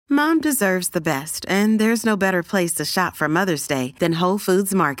Mom deserves the best, and there's no better place to shop for Mother's Day than Whole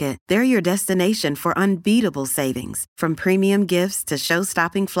Foods Market. They're your destination for unbeatable savings, from premium gifts to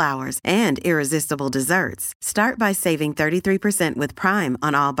show-stopping flowers and irresistible desserts. Start by saving 33% with Prime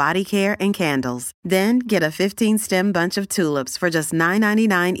on all body care and candles. Then get a 15-stem bunch of tulips for just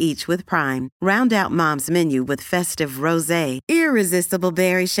 $9.99 each with Prime. Round out Mom's menu with festive rosé, irresistible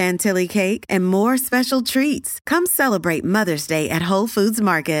berry chantilly cake, and more special treats. Come celebrate Mother's Day at Whole Foods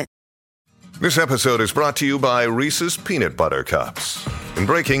Market. This episode is brought to you by Reese's Peanut Butter Cups. In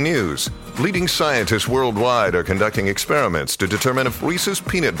breaking news, leading scientists worldwide are conducting experiments to determine if Reese's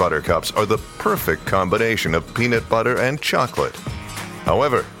Peanut Butter Cups are the perfect combination of peanut butter and chocolate.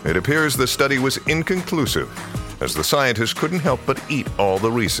 However, it appears the study was inconclusive, as the scientists couldn't help but eat all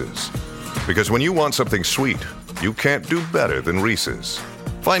the Reese's. Because when you want something sweet, you can't do better than Reese's.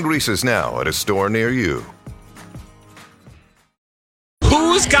 Find Reese's now at a store near you.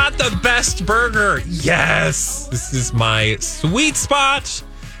 Who's got the best burger? Yes, this is my sweet spot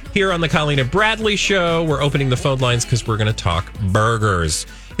here on the Colleen and Bradley Show. We're opening the phone lines because we're going to talk burgers.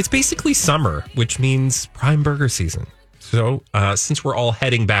 It's basically summer, which means prime burger season. So since we're all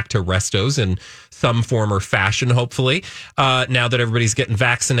heading back to restos in some form or fashion, hopefully, now that everybody's getting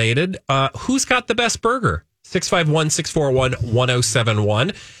vaccinated, who's got the best burger?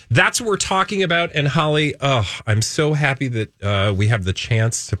 651-641-1071. That's what we're talking about. And Holly, I'm so happy that we have the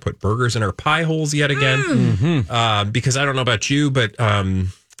chance to put burgers in our pie holes yet again. Because I don't know about you, but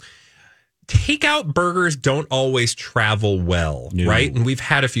takeout burgers don't always travel well, right? And we've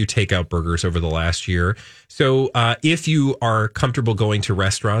had a few takeout burgers over the last year. So if you are comfortable going to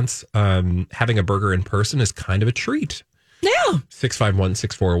restaurants, having a burger in person is kind of a treat. Yeah.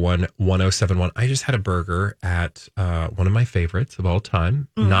 651-641-1071. I just had a burger at one of my favorites of all time,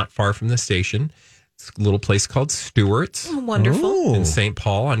 not far from the station. It's a little place called Stewart's. Oh, wonderful. In St.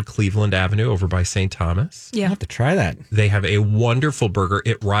 Paul on Cleveland Avenue over by St. Thomas. Yeah. I'll have to try that. They have a wonderful burger.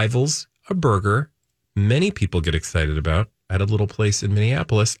 It rivals a burger many people get excited about at a little place in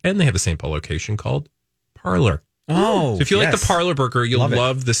Minneapolis. And they have a St. Paul location called Parlor. Oh, so if you like the Parlor burger, you'll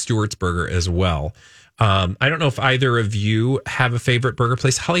love the Stewart's burger as well. I don't know if either of you have a favorite burger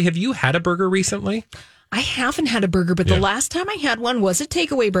place. Holly, have you had a burger recently? I haven't had a burger, but the last time I had one was a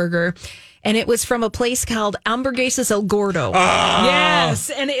takeaway burger, and it was from a place called Hamburguesas El Gordo. Yes,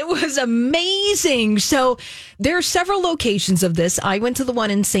 and it was amazing. So there are several locations of this. I went to the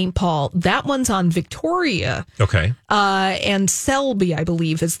one in St. Paul. That one's on Victoria. Okay. And Selby, I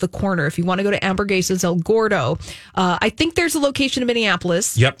believe, is the corner. If you want to go to Hamburguesas El Gordo. I think there's a location in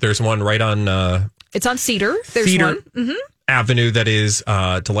Minneapolis. Yep, there's one right on... It's on Cedar. There's Cedar one. Avenue that is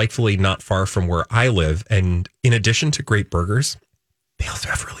delightfully not far from where I live. And in addition to great burgers, they also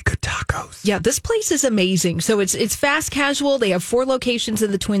have really good tacos. Yeah, this place is amazing. So it's fast casual. They have 4 locations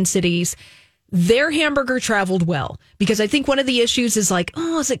in the Twin Cities. Their hamburger traveled well because I think one of the issues is like,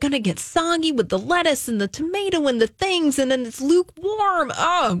 oh, is it going to get soggy with the lettuce and the tomato and the things, and then it's lukewarm?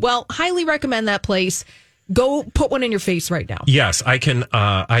 Oh, well, highly recommend that place. Go put one in your face right now. Yes, I can.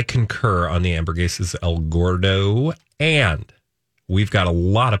 I concur on the Hamburguesas El Gordo, and we've got a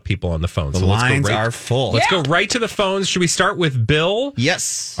lot of people on the phone. The lines are full. Let's go right to the phones. Should we start with Bill?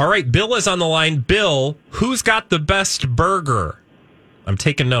 Yes. All right, Bill is on the line. Bill, who's got the best burger? I'm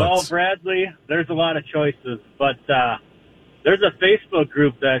taking notes. Well, Bradley, there's a lot of choices, but there's a Facebook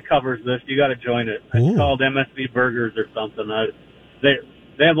group that covers this. You got to join it. It's called MSV Burgers or something. They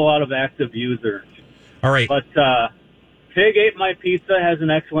have a lot of active users. All right. But Pig Ate My Pizza has an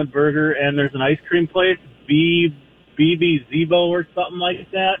excellent burger, and there's an ice cream place, BB Zebo or something like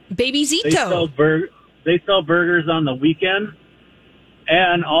that. Baby Zito. They sell burgers on the weekend.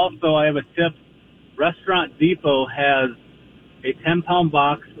 And also, I have a tip. Restaurant Depot has a 10-pound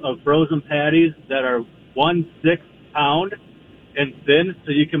box of frozen patties that are 1/6 pound and thin,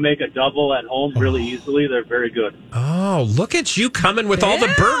 so you can make a double at home really easily. They're very good. Oh, look at you coming with all the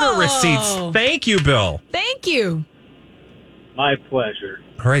burger receipts. Thank you, Bill. Thank you. My pleasure.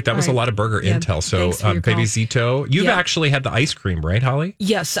 All right, that was a lot of burger intel. So, Baby Zito, you've actually had the ice cream, right, Holly?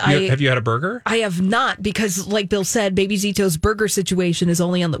 Yes. Have you had a burger? I have not, because like Bill said, Baby Zito's burger situation is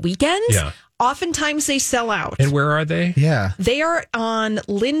only on the weekends. Yeah. Oftentimes they sell out. And where are they? Yeah. They are on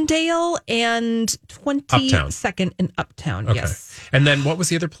Lindale and 22nd in Uptown. Okay. Yes. And then what was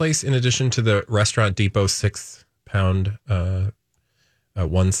the other place in addition to the Restaurant Depot 6-pound,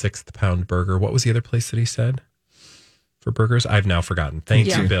 1/6 pound burger? What was the other place that he said for burgers? I've now forgotten.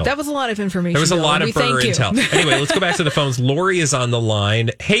 Thank you, Bill. That was a lot of information. There was a Bill, lot of burger intel. Anyway, let's go back to the phones. Lori is on the line.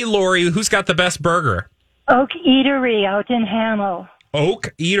 Hey, Lori, who's got the best burger? Oak Eatery out in Hamel.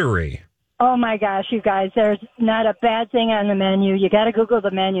 Oak Eatery. Oh my gosh, you guys, there's not a bad thing on the menu. You got to Google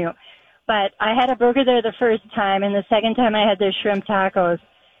the menu. But I had a burger there the first time, and the second time I had their shrimp tacos.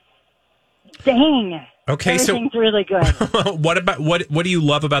 Dang. Okay, everything's really good. what do you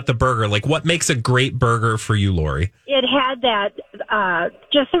love about the burger? Like, what makes a great burger for you, Lori? It had that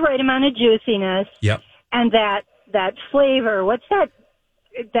just the right amount of juiciness. Yep. And that flavor. What's that?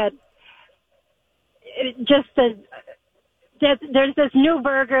 There's this new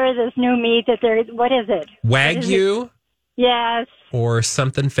burger, this new meat that what is it? Wagyu? Yes. Or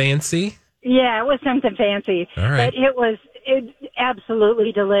something fancy? Yeah, it was something fancy. All right. But it was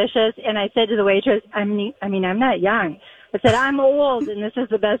absolutely delicious. And I said to the waitress, I'm not young. I said, I'm old, and this is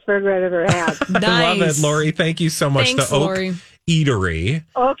the best burger I've ever had. Nice. I love it, Lori. Thank you so much. Thanks, the Oak Lori. Eatery.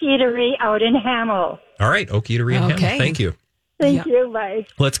 Oak Eatery out in Hamel. All right, Oak Eatery in Okay. Hamel. Thank you. Thank you. Bye.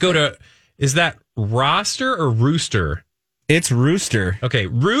 Let's go to, is that Roster or Rooster? It's Rooster. Okay,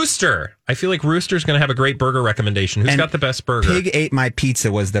 Rooster. I feel like Rooster's going to have a great burger recommendation. Who's And got the best burger? Pig Ate My Pizza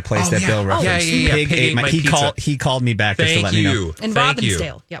was the place that Bill referenced. Yeah. Pig Ate My Pizza. He called me back just to let me know. In Thank you.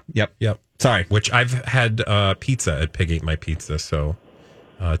 Robbinsdale. Yep. Yep. Sorry. Which I've had pizza at Pig Ate My Pizza, so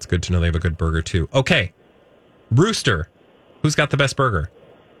it's good to know they have a good burger too. Okay, Rooster. Who's got the best burger?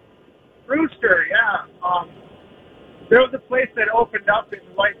 Rooster, yeah. There was a place that opened up in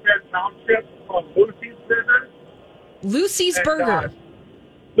White Bear Township called Lucy's Burgers. Lucy's Burger.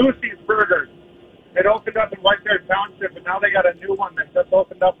 Lucy's Burgers. It opened up in White Bear Township, and now they got a new one that just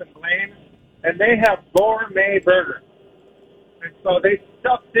opened up in Blaine, and they have gourmet burgers. And so they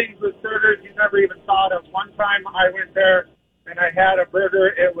stuff things with burgers you never even thought of. One time I went there, and I had a burger.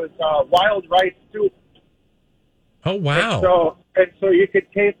 It was wild rice soup. Oh, wow. And so you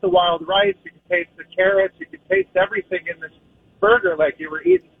could taste the wild rice, you could taste the carrots, you could taste everything in this burger like you were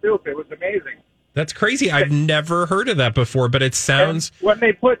eating soup. It was amazing. That's crazy. I've never heard of that before, but it sounds... And when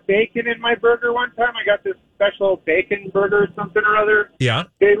they put bacon in my burger one time, I got this special bacon burger or something or other. Yeah.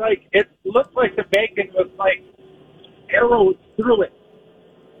 It looked like the bacon was like arrowed through it.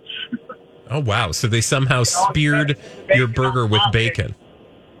 Oh, wow. So they somehow speared your burger with bacon.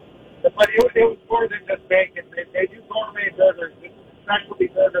 But it was more than just bacon. They do gourmet burgers. It's specialty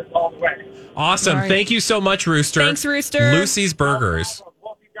burgers all the way. Awesome. All right. Thank you so much, Rooster. Thanks, Rooster. Lucy's Burgers.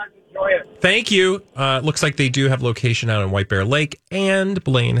 Hope you guys enjoy it. Thank you. Looks like they do have location out in White Bear Lake and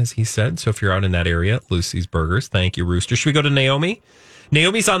Blaine, as he said. So if you're out in that area, Lucy's Burgers. Thank you, Rooster. Should we go to Naomi?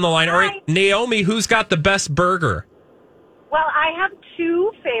 Naomi's on the line. All right, Naomi, who's got the best burger? Well, I have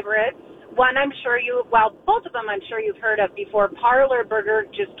two favorites. One, both of them I'm sure you've heard of before. Parlor Burger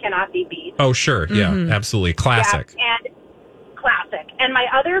just cannot be beat. Oh, sure. Yeah, absolutely. Classic. Yeah, and classic. And my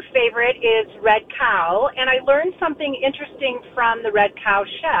other favorite is Red Cow. And I learned something interesting from the Red Cow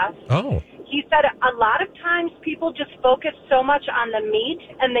chef. Oh. He said a lot of times people just focus so much on the meat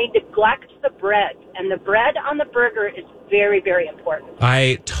and they neglect the bread. And the bread on the burger is very, very important.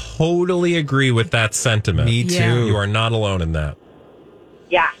 I totally agree with that sentiment. Me too. Yeah. You are not alone in that.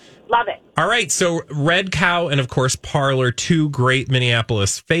 Yeah, love it. All right, so Red Cow and, of course, Parlor, two great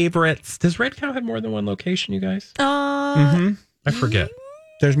Minneapolis favorites. Does Red Cow have more than one location, you guys? I forget.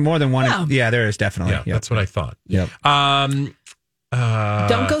 There's more than one. Yeah. Yeah, there is definitely. Yeah, that's what I thought. Yep.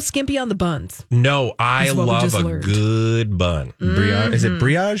 Don't go skimpy on the buns. No, I That's what we love just a learned. good bun. Brioche. Is it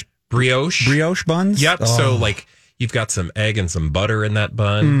brioche? Brioche. Brioche buns? Yep. Oh. So, like, you've got some egg and some butter in that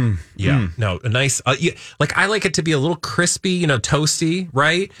bun. No, a nice, I like it to be a little crispy, toasty,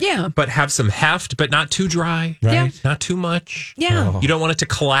 right? Yeah. But have some heft, but not too dry. Right. Yeah. Not too much. Yeah. You don't want it to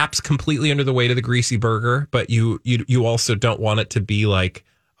collapse completely under the weight of the greasy burger, but you also don't want it to be like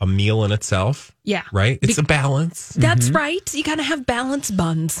a meal in itself. Yeah. Right? It's a balance. That's right. You got to have balanced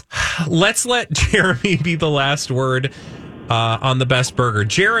buns. Let's let Jeremy be the last word on the best burger.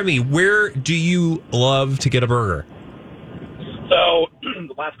 Jeremy, where do you love to get a burger? So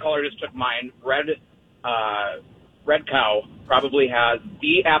the last caller just took mine. Red Cow probably has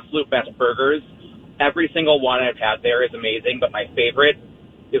the absolute best burgers. Every single one I've had there is amazing, but my favorite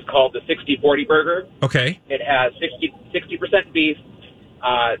is called the 60-40 burger. Okay. It has 60% beef,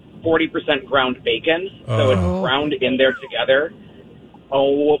 40% ground bacon, so it's ground in there together.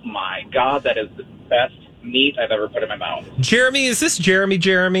 Oh my God, that is the best meat I've ever put in my mouth. Jeremy, is this Jeremy?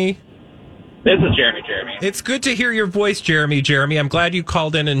 This is Jeremy. It's good to hear your voice, Jeremy. I'm glad you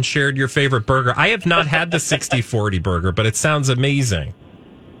called in and shared your favorite burger. I have not had the 60-40 burger, but it sounds amazing.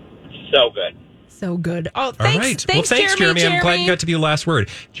 So good. So good. Oh, All thanks. right. Thanks, Thanks, Jeremy. I'm glad you got to be the last word.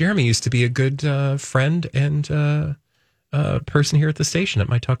 Jeremy used to be a good friend and person here at the station at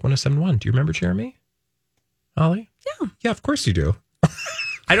My Talk 107.1. Do you remember Jeremy? Ollie? Yeah. Yeah, of course you do.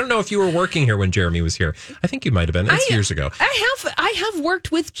 I don't know if you were working here when Jeremy was here. I think you might have been. It's years ago. I have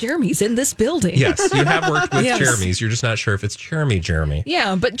worked with Jeremy's in this building. Yes, you have worked with Jeremy's. You're just not sure if it's Jeremy.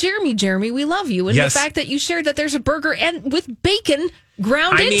 Yeah, but Jeremy, we love you. And the fact that you shared that there's a burger and with bacon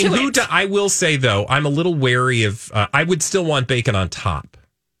ground into it. I will say, though, I'm a little wary of, I would still want bacon on top.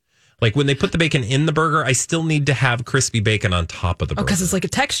 Like when they put the bacon in the burger, I still need to have crispy bacon on top of the burger. Because it's like a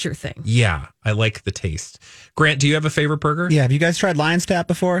texture thing. Yeah, I like the taste. Grant, do you have a favorite burger? Yeah, have you guys tried Lion's Tap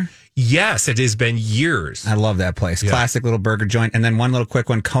before? Yes, it has been years. I love that place. Classic little burger joint. And then one little quick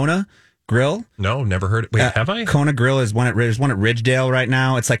one, Kona Grill. No, never heard it. Wait, have I? Kona Grill is one at Ridgedale right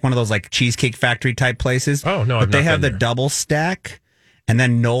now. It's like one of those like Cheesecake Factory type places. Oh, no, but they have the double stack. And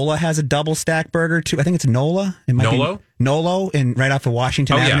then NOLA has a double stack burger too. I think it's NOLA. It might Nolo? be Nolo in right off of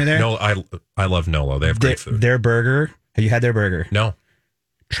Washington Avenue there. No, I love Nolo. They have great food. Their burger. Have you had their burger? No.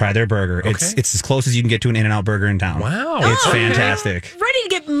 Try their burger. Okay. It's as close as you can get to an In-N-Out burger in town. Wow. It's fantastic. Ready to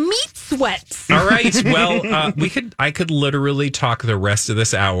get meat sweats. All right. Well, I could literally talk the rest of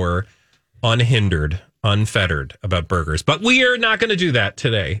this hour unhindered, unfettered about burgers, but we are not going to do that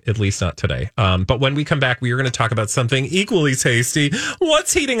today, at least not today. But when we come back, we are going to talk about something equally tasty.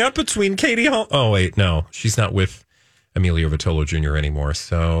 What's heating up between Katie Holmes? Oh, wait, no, she's not with Emilio Vitolo Jr. anymore.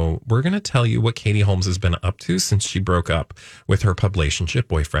 So we're going to tell you what Katie Holmes has been up to since she broke up with her publicationship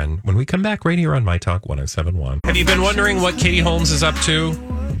boyfriend. When we come back, right here on My Talk 107.1. Have you been wondering what Katie Holmes is up to?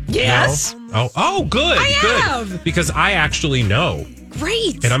 Yes. No? Oh, good. I good. have. Because I actually know.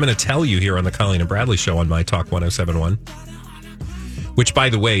 Great. And I'm going to tell you here on the Colleen and Bradley Show on My Talk 107.1, which, by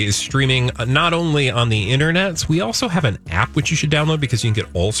the way, is streaming not only on the internet, we also have an app which you should download because you can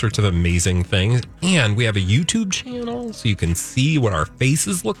get all sorts of amazing things. And we have a YouTube channel so you can see what our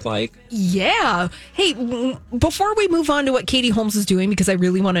faces look like. Yeah. Hey, before we move on to what Katie Holmes is doing, because I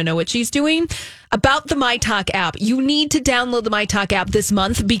really want to know what she's doing, about the My Talk app, you need to download the My Talk app this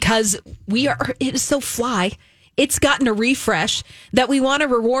month because it is so fly. It's gotten a refresh that we want to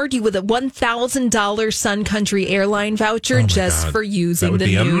reward you with a $1,000 Sun Country airline voucher just for using the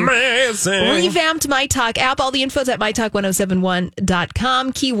new revamped My Talk app. All the info's at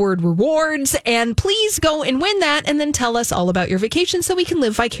mytalk1071.com, keyword rewards. And please go and win that and then tell us all about your vacation so we can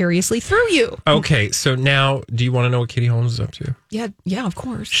live vicariously through you. Okay, so now, do you want to know what Katie Holmes is up to? Yeah, of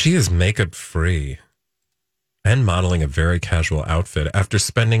course. She is makeup free and modeling a very casual outfit after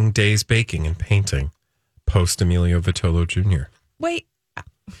spending days baking and painting. Post Emilio Vitolo Jr. Wait.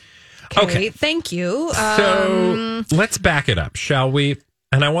 Okay. Thank you. So let's back it up, shall we?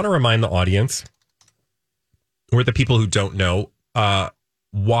 And I want to remind the audience, or the people who don't know,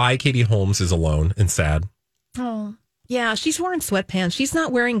 why Katie Holmes is alone and sad. Oh, yeah. She's wearing sweatpants. She's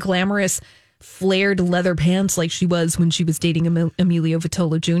not wearing glamorous flared leather pants like she was when she was dating Emilio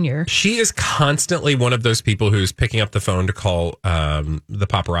Vitolo Jr. She is constantly one of those people who's picking up the phone to call the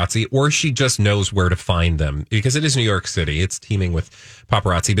paparazzi, or she just knows where to find them because it is New York City. It's teeming with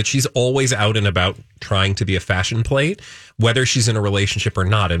paparazzi, but she's always out and about trying to be a fashion plate, whether she's in a relationship or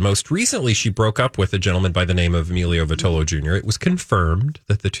not. And most recently, she broke up with a gentleman by the name of Emilio Vitolo Jr. It was confirmed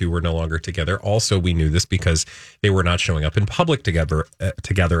that the two were no longer together. Also, we knew this because they were not showing up in public together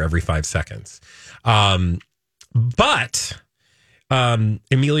every 5 seconds. But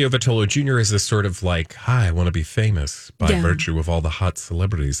Emilio Vitolo Jr. is this sort of like, hi, I want to be famous by virtue of all the hot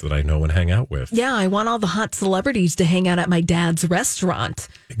celebrities that I know and hang out with. Yeah, I want all the hot celebrities to hang out at my dad's restaurant.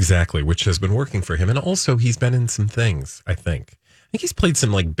 Exactly, which has been working for him. And also, he's been in some things, I think. I think he's played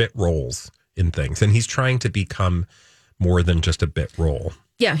some like bit roles in things, and he's trying to become more than just a bit role.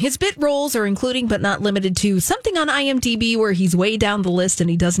 Yeah, his bit roles are including but not limited to something on IMDb where he's way down the list and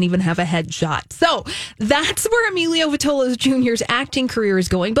he doesn't even have a headshot. So that's where Emilio Vitolo Jr.'s acting career is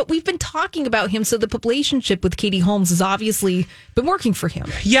going. But we've been talking about him, so the relationship with Katie Holmes has obviously been working for him.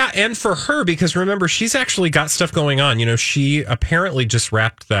 Yeah, and for her, because remember, she's actually got stuff going on. You know, she apparently just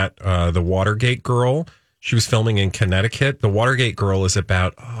wrapped that The Watergate Girl. She was filming in Connecticut. The Watergate Girl is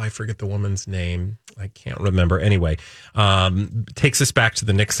about, I forget the woman's name. I can't remember. Anyway, takes us back to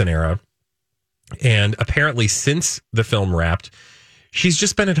the Nixon era. And apparently since the film wrapped, she's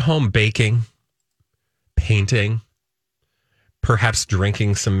just been at home baking, painting, perhaps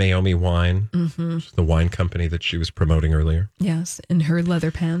drinking some Maomi wine, the wine company that she was promoting earlier. Yes, in her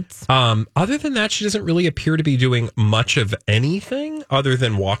leather pants. Other than that, she doesn't really appear to be doing much of anything other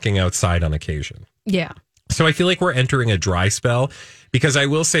than walking outside on occasion. Yeah. So I feel like we're entering a dry spell because I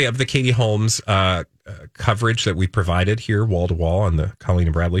will say of the Katie Holmes coverage that we provided here wall to wall on the Colleen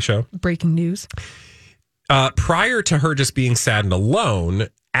and Bradley Show. Breaking news. Prior to her just being sad and alone,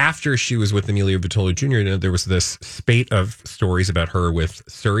 after she was with Emilio Vitolo Jr., there was this spate of stories about her with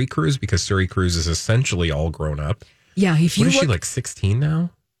Suri Cruise because Suri Cruise is essentially all grown up. Yeah. What is she, like 16 now?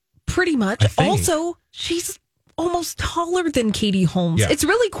 Pretty much. I think. Also, she's almost taller than Katie Holmes. Yeah. It's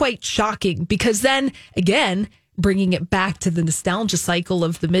really quite shocking because then, again, bringing it back to the nostalgia cycle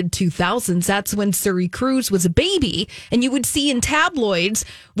of the mid-2000s, that's when Suri Cruise was a baby. And you would see in tabloids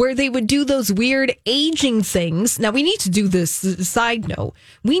where they would do those weird aging things. Now, we need to do this side note.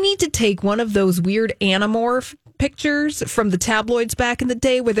 We need to take one of those weird Animorph pictures from the tabloids back in the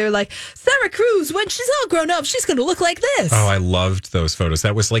day where they're like, Sarah Cruz, when she's all grown up, she's going to look like this. Oh, I loved those photos.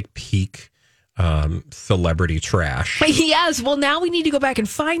 That was like peak celebrity trash. Yes. Well, now we need to go back and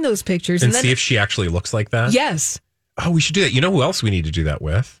find those pictures. And then, see if she actually looks like that. Yes. Oh, we should do that. You know who else we need to do that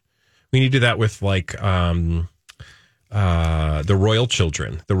with? We need to do that with like the royal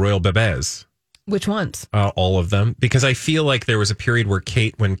children, the royal bebés. Which ones? All of them. Because I feel like there was a period where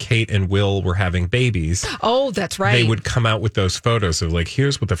when Kate and Will were having babies. Oh, that's right. They would come out with those photos of like,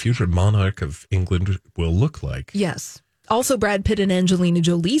 here's what the future monarch of England will look like. Yes. Also, Brad Pitt and Angelina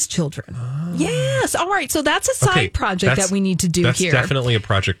Jolie's children. Oh. Yes. All right. So that's a side project that we need to do here. That's definitely a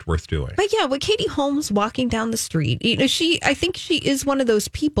project worth doing. But yeah, with Katie Holmes walking down the street, you know, I think she is one of those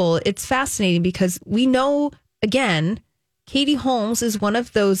people. It's fascinating because we know, again, Katie Holmes is one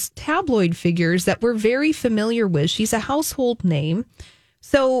of those tabloid figures that we're very familiar with. She's a household name.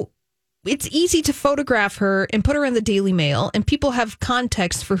 So it's easy to photograph her and put her in the Daily Mail, and people have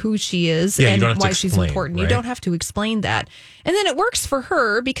context for who she is and why she's important. Right? You don't have to explain that. And then it works for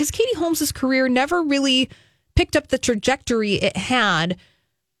her because Katie Holmes's career never really picked up the trajectory it had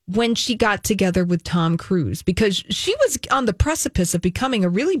when she got together with Tom Cruise, because she was on the precipice of becoming a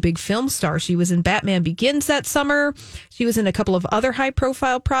really big film star. She was in Batman Begins that summer. She was in a couple of other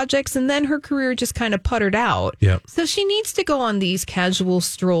high-profile projects, and then her career just kind of puttered out. Yep. So she needs to go on these casual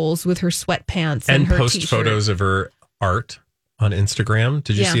strolls with her sweatpants and her post t-shirt. photos of her art on Instagram.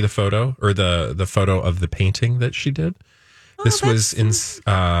 Did you see the photo or the photo of the painting that she did? This was in.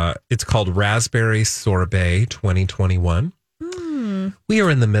 It's called Raspberry Sorbet 2021. We are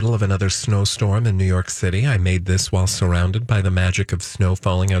in the middle of another snowstorm in New York City. I made this while surrounded by the magic of snow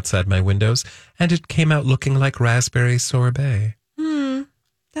falling outside my windows, and it came out looking like raspberry sorbet.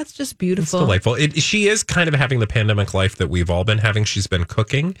 That's just beautiful. It's delightful. She is kind of having the pandemic life that we've all been having. She's been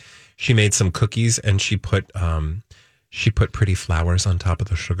cooking. She made some cookies, and she put pretty flowers on top of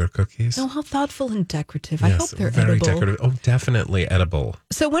the sugar cookies. Oh, how thoughtful and decorative. Yes, I hope they're very edible. decorative. Oh, definitely edible.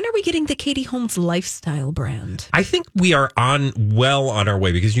 So when are we getting the Katie Holmes lifestyle brand? I think we are well on our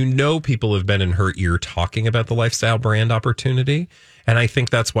way because people have been in her ear talking about the lifestyle brand opportunity. And I think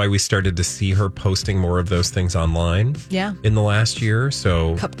that's why we started to see her posting more of those things online in the last year.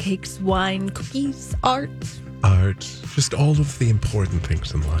 So cupcakes, wine, cookies, art, just all of the important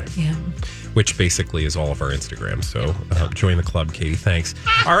things in life. Yeah. Which basically is all of our Instagram. So join the club, Katie. Thanks.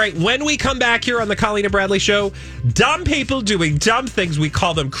 All right. When we come back here on the Colleen and Bradley Show, dumb people doing dumb things. We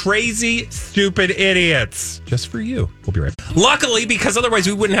call them crazy, stupid idiots. Just for you. We'll be right back. Luckily, because otherwise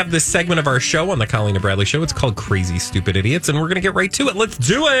we wouldn't have this segment of our show on the Colleen and Bradley Show. It's called Crazy, Stupid Idiots. And we're going to get right to it. Let's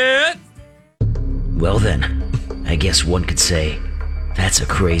do it. Well, then, I guess one could say that's a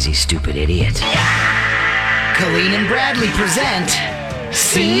crazy, stupid idiot. Colleen and Bradley present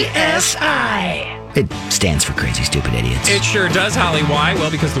CSI. It stands for Crazy Stupid Idiots. It sure does, Holly. Why?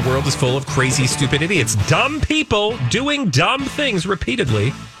 Well, because the world is full of crazy, stupid idiots. Dumb people doing dumb things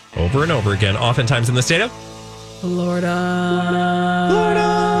repeatedly over and over again, oftentimes in the state of Florida.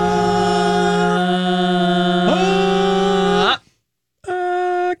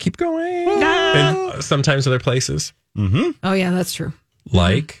 Keep going. And sometimes other places. Mm-hmm. Oh, yeah, that's true.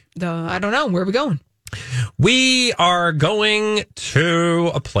 Like? I don't know. Where are we going? We are going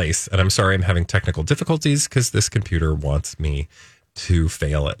to a place, and I'm sorry I'm having technical difficulties because this computer wants me to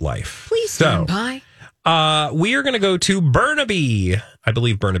fail at life. Please stand by. We are going to go to Burnaby. I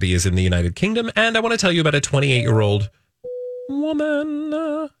believe Burnaby is in the United Kingdom, and I want to tell you about a 28-year-old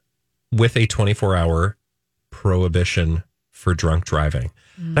woman with a 24-hour prohibition for drunk driving.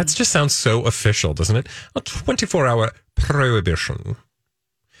 That just sounds so official, doesn't it? A 24-hour prohibition.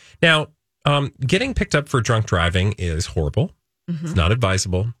 Now, getting picked up for drunk driving is horrible. Mm-hmm. It's not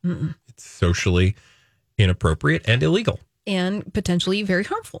advisable. Mm-mm. It's socially inappropriate and illegal. And potentially very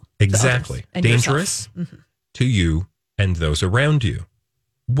harmful. Exactly. Dangerous to you and those around you.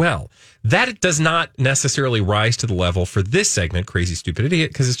 Well, that does not necessarily rise to the level for this segment, Crazy Stupid Idiot,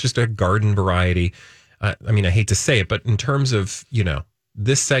 because it's just a garden variety. I mean, I hate to say it, but in terms of,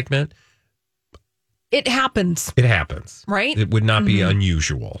 this segment, it happens. It happens. Right? It would not be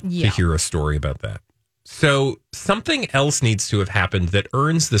unusual to hear a story about that. So something else needs to have happened that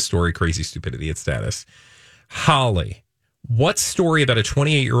earns the story Crazy Stupid Idiot status. Holly, what story about a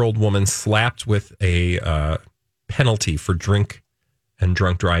 28-year-old woman slapped with a penalty for drink and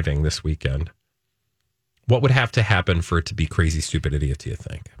drunk driving this weekend. What would have to happen for it to be crazy, stupid idiot, do you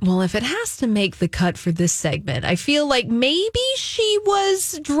think? Well, if it has to make the cut for this segment, I feel like maybe she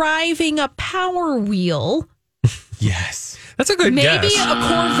was driving a Power Wheel. Yes. That's a good guess. Maybe a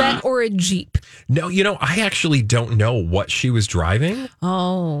Corvette or a Jeep. No, I actually don't know what she was driving.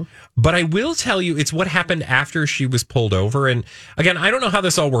 Oh. But I will tell you, it's what happened after she was pulled over. And again, I don't know how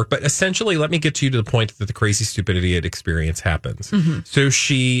this all worked, but essentially, let me get you to the point that the crazy, stupid idiot experience happens. Mm-hmm. So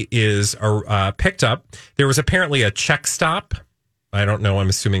she is picked up. There was apparently a check stop. I don't know. I'm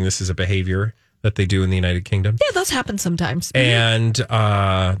assuming this is a behavior that they do in the United Kingdom. Yeah, those happen sometimes. And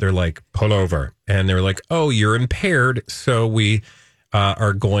they're like, pull over. And they're like, oh, you're impaired. So we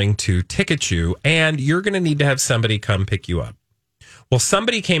are going to ticket you. And you're going to need to have somebody come pick you up. Well,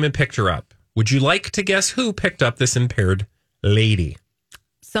 somebody came and picked her up. Would you like to guess who picked up this impaired lady?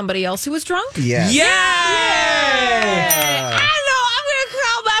 Somebody else who was drunk? Yes. Yeah! I know. I'm going to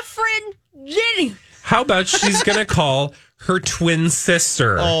call my friend Jenny. How about she's going to call her twin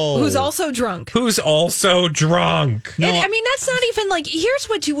sister? Oh. Who's also drunk. Who's also drunk. And, I mean, that's not even like, here's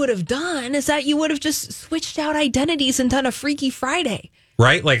what you would have done is that you would have just switched out identities and done a Freaky Friday.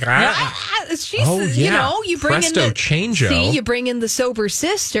 Right? Like, She's, you bring Presto in the changeo. See, you bring in the sober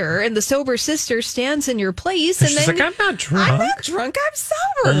sister, and the sober sister stands in your place, and she's then like, I'm not drunk. I'm not drunk. I'm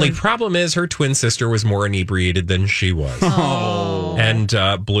sober. Only problem is her twin sister was more inebriated than she was. Oh. And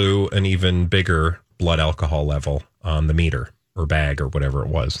blew an even bigger blood alcohol level on the meter or bag or whatever it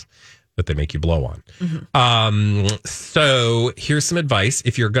was that they make you blow on. Mm-hmm. So here's some advice.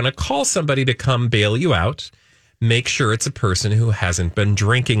 If you're going to call somebody to come bail you out, make sure it's a person who hasn't been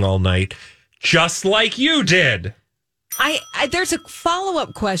drinking all night, just like you did. I there's a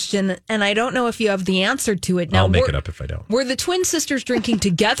follow-up question, and I don't know if you have the answer to it. Now, I'll make it up if I don't. Were the twin sisters drinking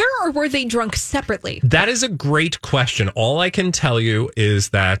together, or were they drunk separately? That is a great question. All I can tell you is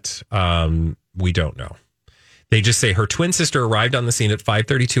that we don't know. They just say her twin sister arrived on the scene at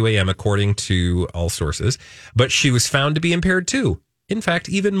 5:32 a.m., according to all sources, but she was found to be impaired too. In fact,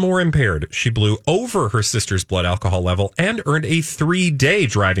 even more impaired. She blew over her sister's blood alcohol level and earned a 3-day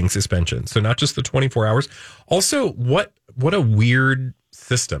driving suspension. So not just the 24 hours. Also, what a weird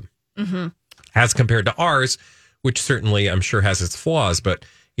system as compared to ours, which certainly I'm sure has its flaws. But,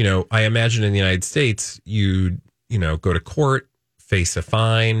 I imagine in the United States, you go to court, face a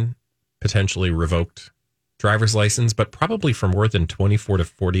fine, potentially revoked driver's license, but probably for more than 24 to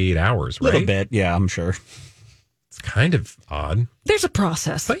 48 hours, right? A little bit. Yeah, I'm sure. It's kind of odd. There's a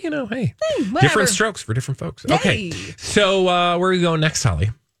process. But, hey, whatever. different strokes for different folks. Okay. So where are we going next, Holly?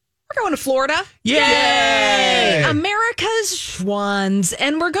 We're going to Florida. Yay! America's Schwans.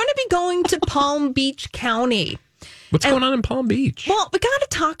 And we're going to be going to Palm Beach County. What's going on in Palm Beach? Well, we got to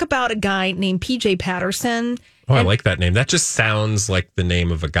talk about a guy named PJ Patterson. Oh, I like that name. That just sounds like the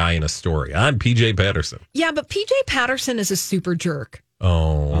name of a guy in a story. I'm PJ Patterson. Yeah, but PJ Patterson is a super jerk.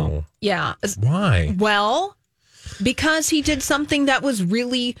 Oh. Yeah. Why? Well, because he did something that was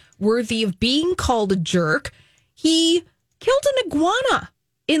really worthy of being called a jerk. He killed an iguana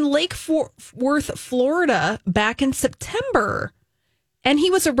in Lake Worth, Florida back in September. And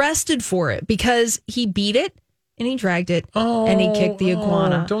he was arrested for it because he beat it and he dragged it and he kicked the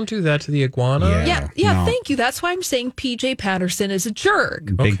iguana. Don't do that to the iguana. Yeah, no. thank you. That's why I'm saying PJ Patterson is a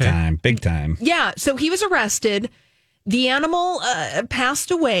jerk. Big time. Yeah, so he was arrested. The animal passed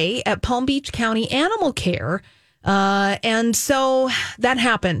away at Palm Beach County Animal Care. And so that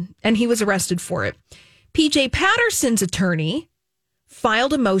happened, and he was arrested for it. PJ Patterson's attorney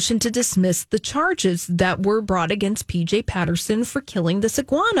filed a motion to dismiss the charges that were brought against PJ Patterson for killing this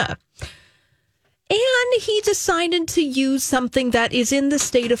iguana. And he decided to use something that is in the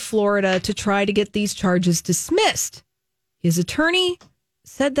state of Florida to try to get these charges dismissed. His attorney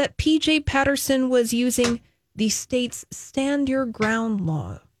said that PJ Patterson was using the state's stand your ground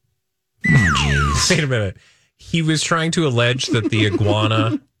law. Wait a minute. He was trying to allege that the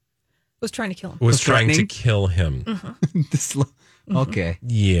iguana was trying to kill him. Was trying to kill him. Okay.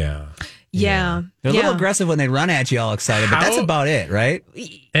 Yeah. Yeah. They're a little aggressive when they run at you all excited, but that's about it, right?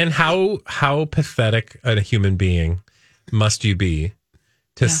 And how pathetic a human being must you be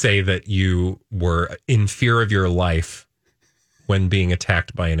to say that you were in fear of your life when being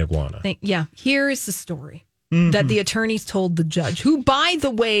attacked by an iguana? Here is the story that the attorneys told the judge, who, by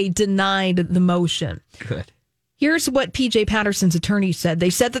the way, denied the motion. Good. Here's what PJ Patterson's attorney said. They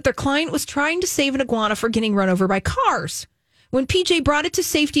said that their client was trying to save an iguana for getting run over by cars. When PJ brought it to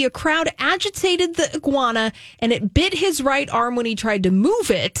safety, a crowd agitated the iguana and it bit his right arm when he tried to move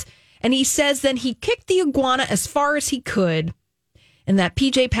it. And he says then he kicked the iguana as far as he could, and that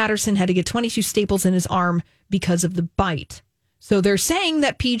PJ Patterson had to get 22 staples in his arm because of the bite. So they're saying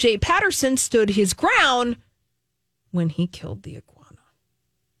that PJ Patterson stood his ground when he killed the iguana.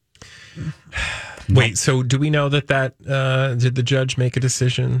 Wait, so do we know that did the judge make a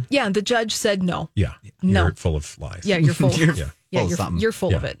decision? Yeah, the judge said no. Yeah. No. You're full of lies. Yeah, you're full. You're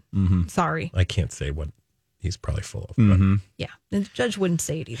full of it. Mm-hmm. Sorry. I can't say what he's probably full of. Mm-hmm. Yeah, the judge wouldn't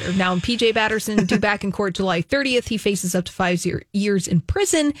say it either. Now, PJ Patterson due back in court July 30th. He faces up to 5 years in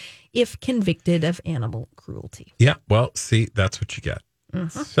prison if convicted of animal cruelty. Yeah, well, see, that's what you get.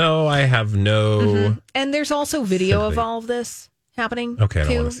 Mm-hmm. So I have no... And there's also video of all of this happening. Okay, I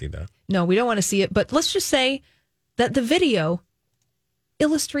don't too. want to see that. No, we don't want to see it. But let's just say that the video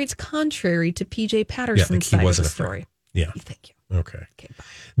illustrates contrary to PJ Patterson's side of the story. Yeah. Thank you. Okay.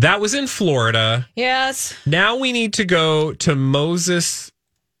 That was in Florida. Yes. Now we need to go to Moses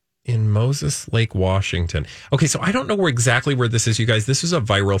Lake, Washington. Okay, so I don't know exactly where this is, you guys. This is a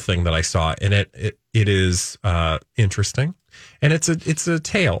viral thing that I saw, and it is interesting, and it's a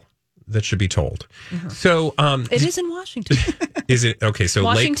tale that should be told. Mm-hmm. So it is in Washington. Is it okay? So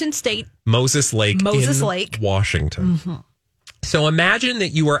Washington State, Moses Lake, Lake, Washington. Mm-hmm. So imagine that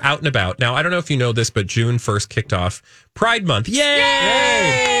you are out and about. Now, I don't know if you know this, but June 1st kicked off Pride Month.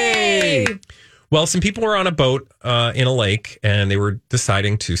 Yay! Well, some people were on a boat in a lake, and they were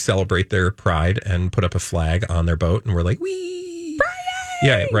deciding to celebrate their pride and put up a flag on their boat, and we're like, wee! Friday!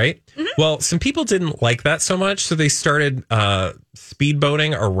 Yeah, right? Mm-hmm. Well, some people didn't like that so much, so they started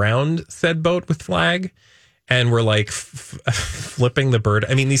speedboating around said boat with flag, and we're like flipping the bird.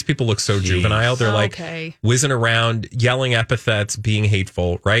 I mean, these people look so juvenile. They're like whizzing around, yelling epithets, being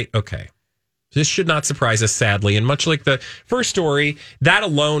hateful, right? Okay. This should not surprise us, sadly. And much like the first story, that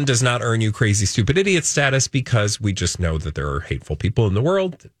alone does not earn you crazy, stupid idiot status because we just know that there are hateful people in the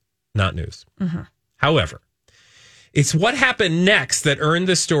world. Not news. Mm-hmm. However, it's what happened next that earned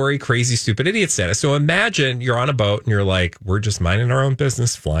the story crazy, stupid idiot status. So imagine you're on a boat and you're like, we're just minding our own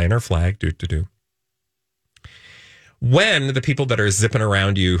business, flying our flag, do. When the people that are zipping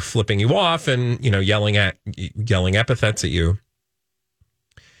around you, flipping you off and, yelling epithets at you,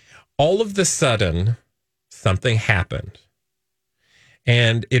 all of the sudden something happened.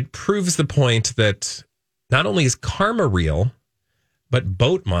 And it proves the point that not only is karma real, but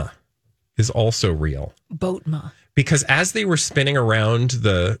Boatma is also real. Boatma. Because as they were spinning around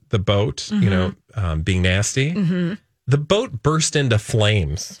the boat, mm-hmm. Being nasty, mm-hmm. the boat burst into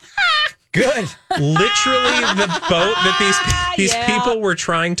flames. Good. Literally the boat that these people were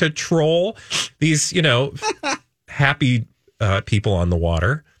trying to troll, these, happy people on the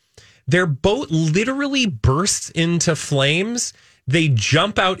water. Their boat literally bursts into flames. They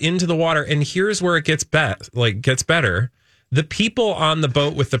jump out into the water, and here's where it gets better. The people on the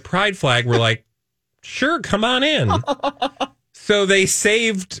boat with the pride flag were like, "Sure, come on in." So they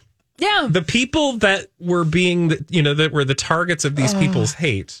saved the people that were being, that were the targets of these people's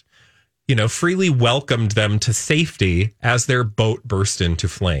hate. Freely welcomed them to safety as their boat burst into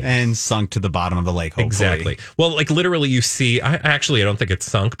flames. And sunk to the bottom of the lake, hopefully. Exactly. Well, literally you see, I don't think it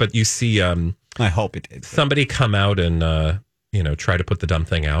sunk, but you see... I hope it did. Somebody come out and, try to put the dumb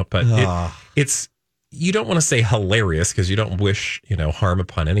thing out. But it's, you don't want to say hilarious because you don't wish, harm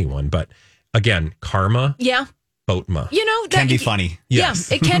upon anyone. But again, karma. Yeah. Boatma. That can be funny.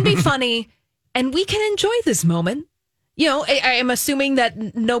 Yes. Yeah, it can be funny. And we can enjoy this moment. I am assuming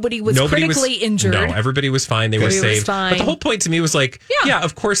that nobody was critically injured. No, everybody was fine. They were saved. But the whole point to me was like,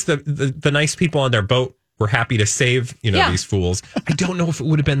 of course, the nice people on their boat were happy to save, these fools. I don't know if it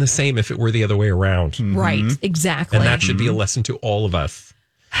would have been the same if it were the other way around. Mm-hmm. Right, exactly. And that should be a lesson to all of us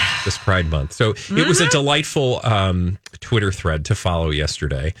this Pride Month. So it was a delightful Twitter thread to follow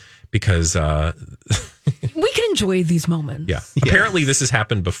yesterday because... we can enjoy these moments. Yeah. Apparently this has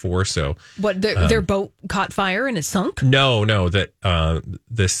happened before, so... What, their boat caught fire and it sunk? No, that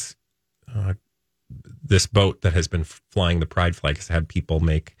this boat that has been flying the pride flag has had people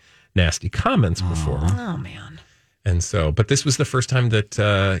make nasty comments before. Oh, man. And so, but this was the first time that,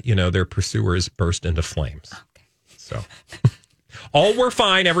 their pursuers burst into flames. Okay. So, all were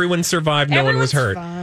fine. Everyone survived. No one was hurt. Fine.